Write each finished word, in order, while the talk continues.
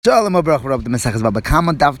Shalom Abraham, the Mesachas Baba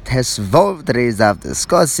Kama Daf Tesvov. Today's Daf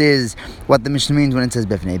discusses what the Mishnah means when it says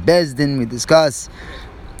Befnei Bezdin. We discuss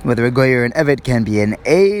whether a goyer and evet can be an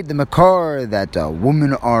aid, the makar that a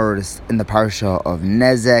woman are in the parsha of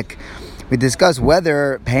Nezek. We discuss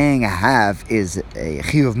whether paying a half is a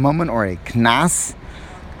chiyuv moment or a knas.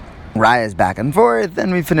 Rayas back and forth,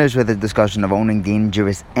 and we finish with a discussion of owning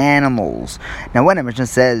dangerous animals. Now, when a Mishnah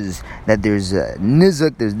says that there's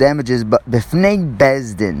nizuk, there's damages, but b'fnei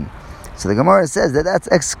bezdin, so the Gemara says that that's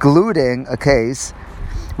excluding a case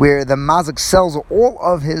where the mazik sells all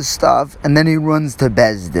of his stuff and then he runs to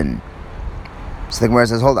bezdin. So the Gemara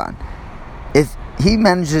says, hold on, if he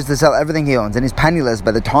manages to sell everything he owns and he's penniless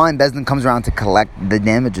by the time bezdin comes around to collect the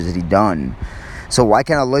damages that he done, so why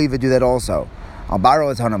can't a loiva do that also? I'll borrow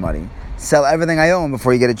a ton of money, sell everything I own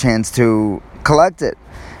before you get a chance to collect it.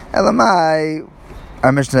 Elamai,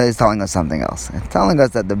 our Mishnah is telling us something else. It's telling us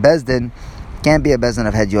that the Bezdin can't be a Bezdin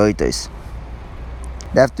of Hedyoitos.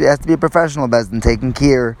 It has to be a professional Bezdin taking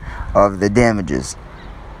care of the damages,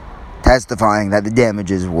 testifying that the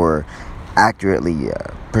damages were accurately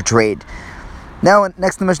portrayed. Now,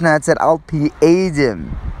 next the Mishnah had said, Al Pi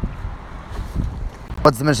Eidim.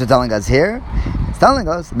 What's the Mishnah telling us here? It's telling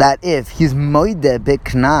us that if he's moide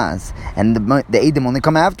b'knas and the edim only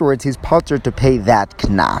come afterwards, he's potter to pay that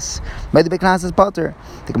knas. Moide b'knas is potter.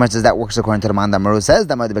 The Gemara says that works according to the Man Damaru says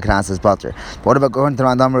that moide b'knas is potter. But what about according to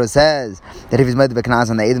the Man Damaru says that if he's moide b'knas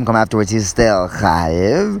and the edim come afterwards, he's still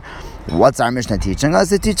chayiv? What's our Mishnah teaching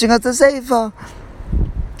us? It's teaching us the seifa.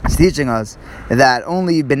 It's teaching us that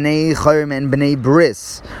only B'nai Chayrim and B'nai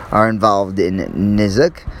Bris are involved in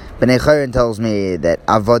Nizuk. B'nai Chayrim tells me that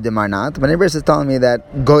Avodim are not. B'nai Bris is telling me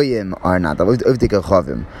that Goyim are not. Why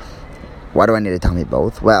do I need to tell me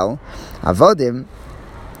both? Well, Avodim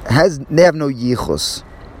they have no Yichus.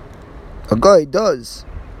 A Goy does.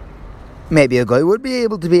 Maybe a Goy would be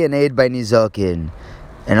able to be an aid by Nizakin.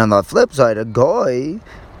 And on the flip side, a Goy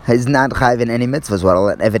is not chayiv in any mitzvahs. Well,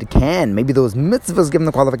 an Eved can. Maybe those mitzvahs give him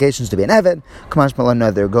the qualifications to be an Eved. Kamash Malon,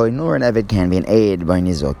 neither going nor an Eved can be an aid by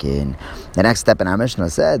Nizokin. The next step in our Mishnah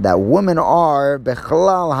said that women are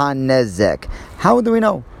bechlal ha-nezek. How do we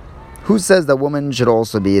know? Who says that women should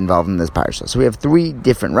also be involved in this parsha? So we have three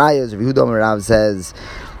different rayas. Yehuda Rav says,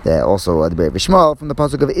 also the Be'er Bishmal, from the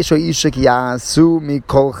pasuk of Isha Ishak Yasu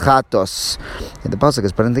Mikol Chatos. The pasuk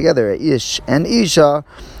is putting together Ish and Isha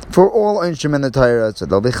for all Einshim in the Torah, so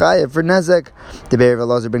they'll be chayiv for nezek. The Be'er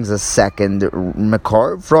Elazar brings a second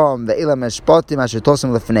makar from the Elam Eshpatim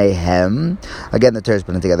Ashetosim Lefneihem. Again, the Torah is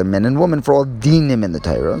putting together men and women for all dinim in the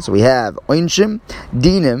Torah. So we have Einshim,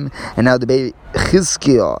 dinim, and now the Be'er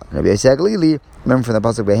Chizkiah, Rabbi Yosef Glili. Remember from the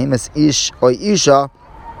pasuk Behemoth Ish or Isha,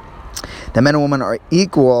 the men and women are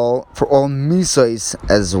equal for all misos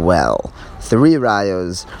as well. 3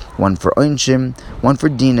 rayos, one for Onshim, one for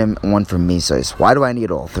Dinim, and one for misos. Why do I need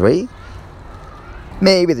all 3?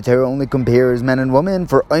 Maybe the Torah only compares men and women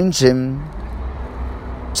for Onshim,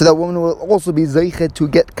 so that women will also be zeichet to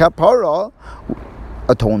get kapara,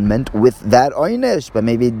 atonement, with that oynish, but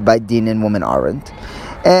maybe by Dinim women aren't.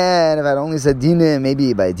 And if I only said Dinim,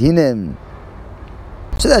 maybe by Dinim,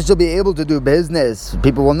 so that she'll be able to do business.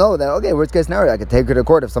 People will know that, okay, worst case scenario, I could take her to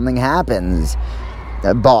court if something happens.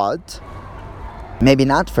 But maybe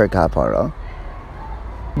not for kapara,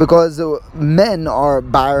 because men are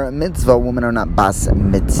bar mitzvah, women are not bas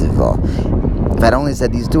mitzvah. If I'd only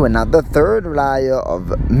said these two and not the third raya of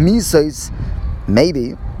misos,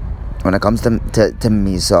 maybe when it comes to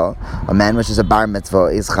miso, a man which is a bar mitzvah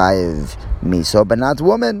is chayiv miso, but not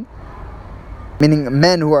woman. Meaning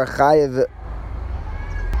men who are chayiv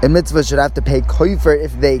a mitzvah should have to pay koifer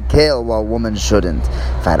if they kill, while women shouldn't.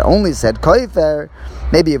 If I had only said koifer,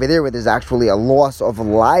 maybe over there where there's actually a loss of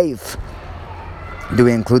life, do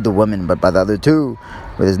we include the women? But by the other two,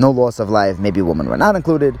 where there's no loss of life, maybe women were not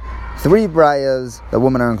included. 3 brayas, the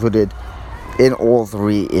women are included in all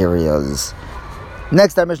 3 areas.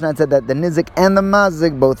 Next, our Mishnah said that the nizik and the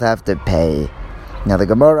mazik both have to pay. Now the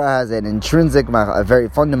Gemara has an intrinsic, a very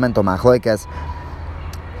fundamental machlokas.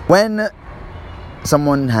 When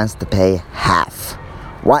someone has to pay half,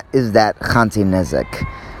 what is that chanti nezek?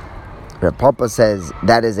 Rav Papa says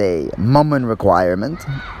that is a mammon requirement.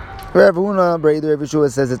 Rav Huna, Breder, Rav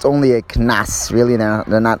Yeshua says it's only a knas. Really,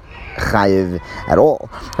 they're not chayiv at all.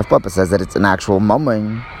 Rav Papa says that it's an actual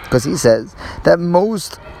mammon, because he says that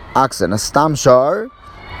most oxen, a stam shar,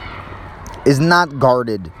 is not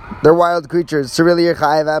guarded. They're wild creatures, so really you're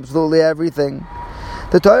chayiv absolutely everything.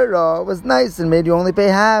 The Torah was nice and made you only pay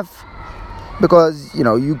half. because,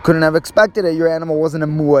 you couldn't have expected it. Your animal wasn't a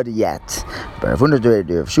muad yet. But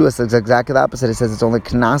if Shua says exactly the opposite, it says it's only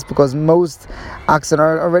knas because most oxen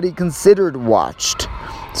are already considered watched.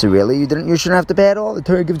 So really, you shouldn't have to pay at all. The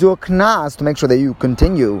Torah gives you a knas to make sure that you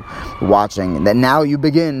continue watching, and that now you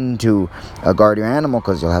begin to guard your animal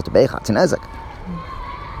because you'll have to pay chatzin ezek.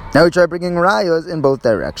 Now we try bringing rayos in both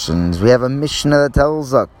directions. We have a Mishnah that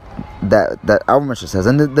tells us that our Mishnah says,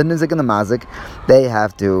 and the nizik and the mazik, they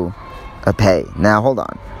have to pay. Now hold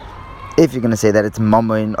on. If you're going to say that it's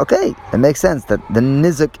mammon, okay, it makes sense that the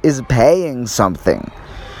nizik is paying something.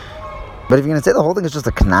 But if you're going to say the whole thing is just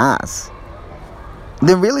a knas,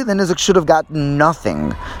 then really the nizik should have gotten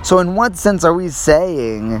nothing. So in what sense are we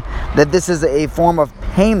saying that this is a form of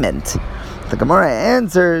payment? The Gemara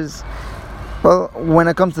answers, well, when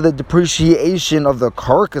it comes to the depreciation of the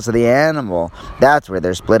carcass of the animal, that's where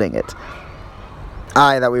they're splitting it.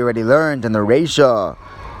 That we already learned in the Reisha,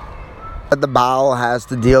 that the Baal has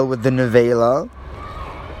to deal with the Nevela.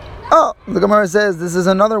 The Gemara says this is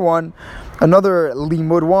another one. Another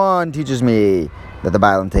Limud one teaches me that the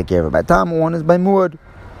Baal take care of it by Tam, one is by Muad.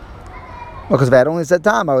 Because if I had only said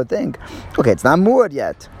Tam, I would think, okay, it's not Muad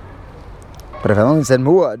yet. But if I only said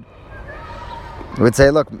Muad, it would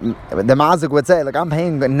say, look, the Mazik would say, look, I'm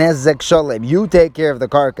paying Nezek Shalem, you take care of the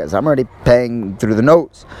carcass, I'm already paying through the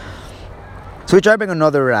nose. So we try to bring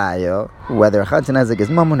another raya, whether Chatzin Nezek is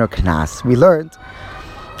Mamun or Knas. We learned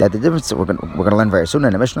that the difference, we're going to learn very soon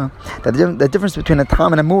in the Mishnah, that the difference between a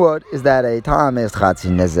Tam and a Muad is that a Tam is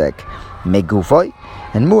Chatzin Nezek Megufoi,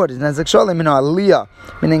 and Muad is Nezek Shalem in Aliyah,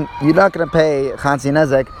 meaning you're not going to pay Chatzin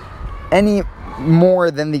Nezek any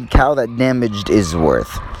more than the cow that damaged is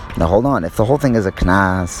worth. Now hold on, if the whole thing is a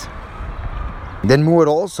knas, then Muad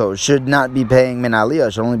also should not be paying min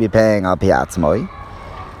aliyah, should only be paying al pi atzmoi.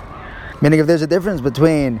 Meaning if there's a difference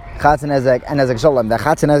between chatzin ezek and ezek shalom, the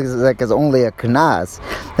chatzin ezek is only a knas,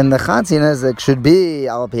 then the chatzin ezek should be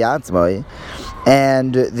al pi atzmoi,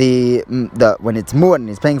 and the when it's Muad and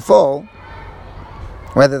he's paying full,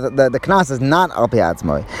 whether the knas is not al pi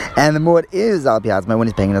atzmoi, and the Muad is al pi atzmoi when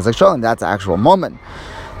he's paying ezek shalom, that's the actual moment.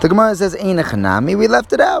 The Gemara says, Ein Chanami, we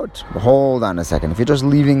left it out. Hold on a second. If you're just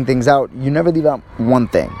leaving things out, you never leave out one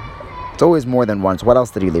thing. It's always more than one. So what else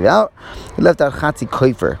did you leave out? You left out Chatzi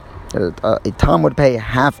Koifer. A Tam would pay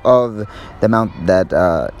half of the amount that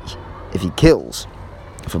if he kills.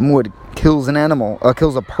 If a Muad kills an animal,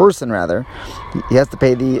 kills a person rather, he has to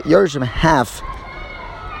pay the Yerushim half.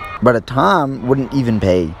 But a Tam wouldn't even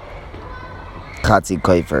pay Chatzi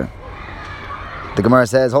Koifer. The Gemara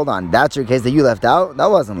says, hold on, that's your case that you left out?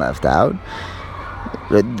 That wasn't left out.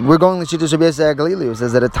 We're going to Shittus Rabbi Yosef Galili, who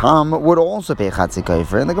says that a Tam would also pay Chatzi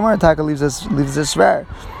Koifer, and the Gemara Taka leaves us swear.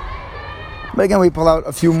 But again, we pull out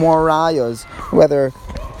a few more rayos, whether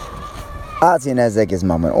Atzi Nezek is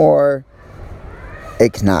Mammon or a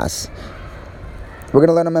Knas. We're going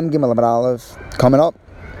to learn a Mem Gimel Amar Aleph coming up,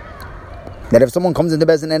 that if someone comes into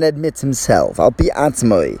Bezdin and admits himself, Al Pi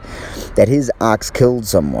Atzmoi, that his ox killed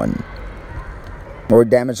someone, or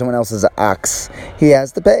damage someone else's ox, he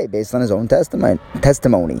has to pay based on his own testimony.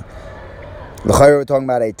 L'chayr, we're talking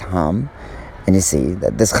about a Tam, and you see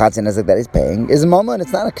that this Chatzin Nezek that he's paying is a Mama, and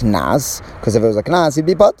it's not a Knas, because if it was a Knas, he'd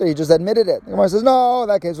be Pater, he just admitted it. The Gemara says, no,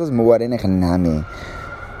 that case was Muad in a Chanami.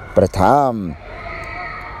 But a Tam,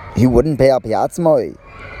 he wouldn't pay Al Pi Atzmoi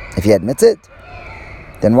if he admits it.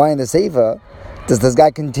 Then why in the Sefer does this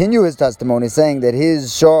guy continue his testimony saying that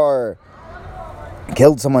his Shor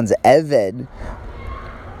killed someone's Eved?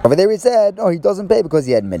 Over there he said, no, he doesn't pay because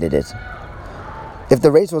he admitted it. If the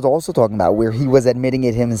race was also talking about where he was admitting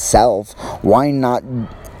it himself, why not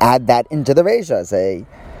add that into the Reisha? Say,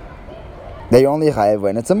 they only chayev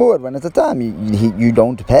when it's a Muad, when it's a Tam. You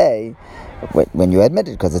don't pay when you admit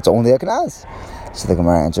it because it's only a Knas. So the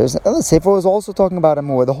Gemara answers, the Sefer was also talking about a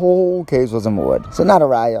Muad. The whole case was a Muad, so not a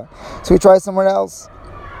Raya. So we try somewhere else.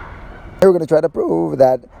 We're going to try to prove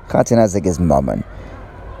that Chatzin Nezek is Mammon.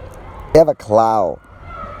 We have a klal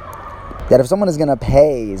that if someone is going to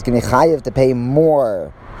pay, is going to be chayiv to pay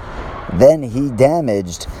more than he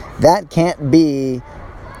damaged, that can't be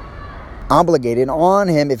obligated on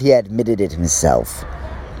him if he admitted it himself.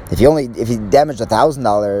 If he damaged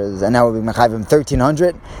 $1,000 and now we're going to chayiv him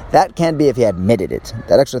 $1,300, that can't be if he admitted it.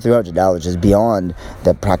 That extra $300 is beyond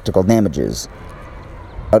the practical damages.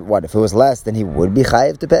 But what, if it was less, then he would be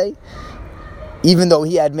chayiv to pay? Even though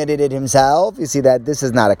he admitted it himself, you see that this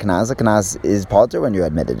is not a knas. A knas is pater when you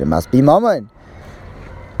admit it. It must be mammon.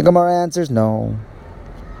 The Gemara answers, no.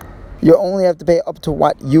 You only have to pay up to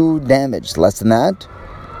what you damaged. Less than that,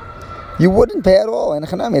 you wouldn't pay at all. In a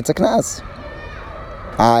chanami, it's a knas.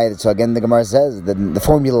 So again, the Gemara says that the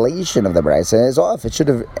formulation of the Brisa is off. It should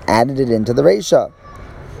have added it into the Reisha.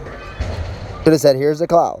 Should have said, here's the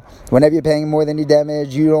klal. Whenever you're paying more than you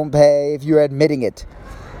damage, you don't pay if you're admitting it.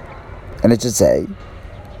 And it should say,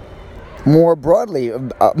 more broadly,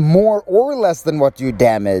 more or less than what you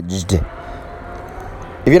damaged.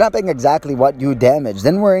 If you're not paying exactly what you damaged,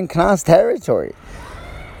 then we're in Knas territory.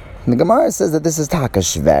 And the Gemara says that this is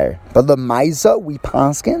takashver. But the Maisa, we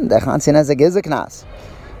paskin, the Chatzin Nezek is a Knas.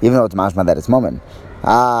 Even though it's mashma that it's moment.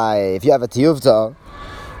 If you have a tiyuvta,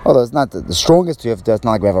 although it's not the strongest tiyuvta, it's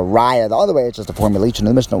not like we have a raya the other way, it's just a formulation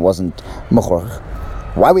of the Mishnah wasn't mukhor.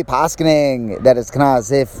 Why are we paskening that it's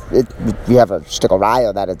knas if we have a shtickle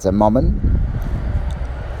raya that it's a moment?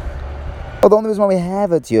 Well, the only reason why we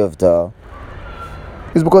have a tiyuvta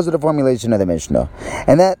is because of the formulation of the Mishnah.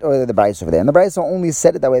 And that, or the Brisa over there. And the Brisa only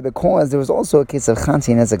said it that way because there was also a case of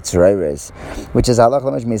Chatzin Nezek Tzereres, which is Halach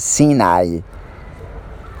L'Mishmei Sinai,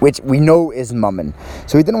 which we know is mammon.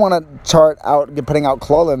 So we didn't want to chart out, putting out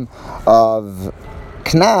klolim of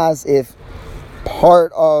knas if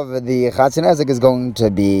part of the Chatzin Nezek is going to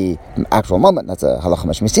be actual mammon. That's a halacha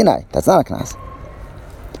mishmei Sinai. That's not a knas.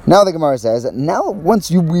 Now the Gemara says,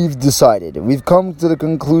 we've decided, we've come to the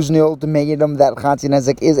conclusion, the ultimatum, that Chatzin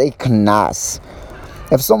Nezek is a knas.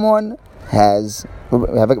 If someone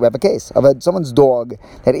we have a case of someone's dog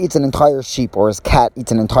that eats an entire sheep, or his cat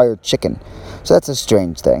eats an entire chicken. So that's a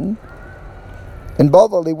strange thing. In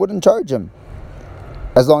Bavel, they wouldn't charge him,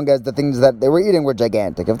 as long as the things that they were eating were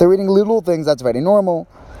gigantic. If they're eating little things, that's very normal.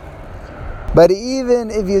 But even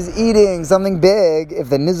if he's eating something big, if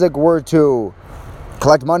the Nizak were to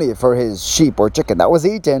collect money for his sheep or chicken that was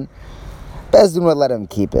eaten, Bezdin would let him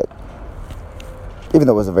keep it, even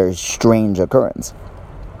though it was a very strange occurrence.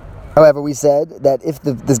 However, we said that if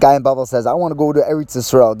this guy in Bavel says, I want to go to Eretz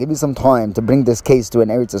Yisrael, give me some time to bring this case to an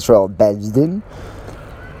Eretz Yisrael Bezdin,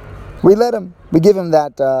 we let him. We give him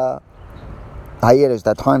that hiatus,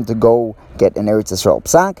 that time to go get an Eretz Yisrael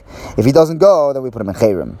psak. If he doesn't go, then we put him in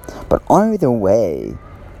Chayrim. But either way,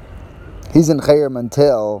 he's in Chayrim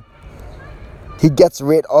until he gets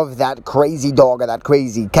rid of that crazy dog or that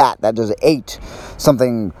crazy cat that just ate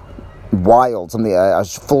something wild, something a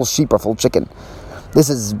full sheep or full chicken. This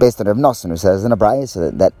is based on Rav Nosson, who says in a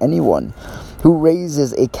brayso that anyone who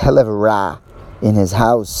raises a kelev ra in his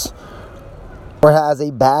house or has a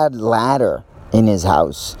bad ladder in his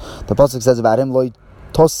house, the pasuk says about him, Lo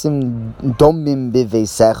tosim domim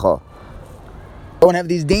biveisecha. Don't have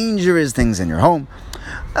these dangerous things in your home.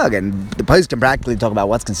 Again, the post can practically talk about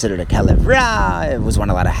what's considered a kelev ra. Was one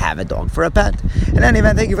allowed to have a dog for a pet? In any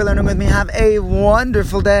event, thank you for learning with me. Have a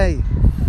wonderful day.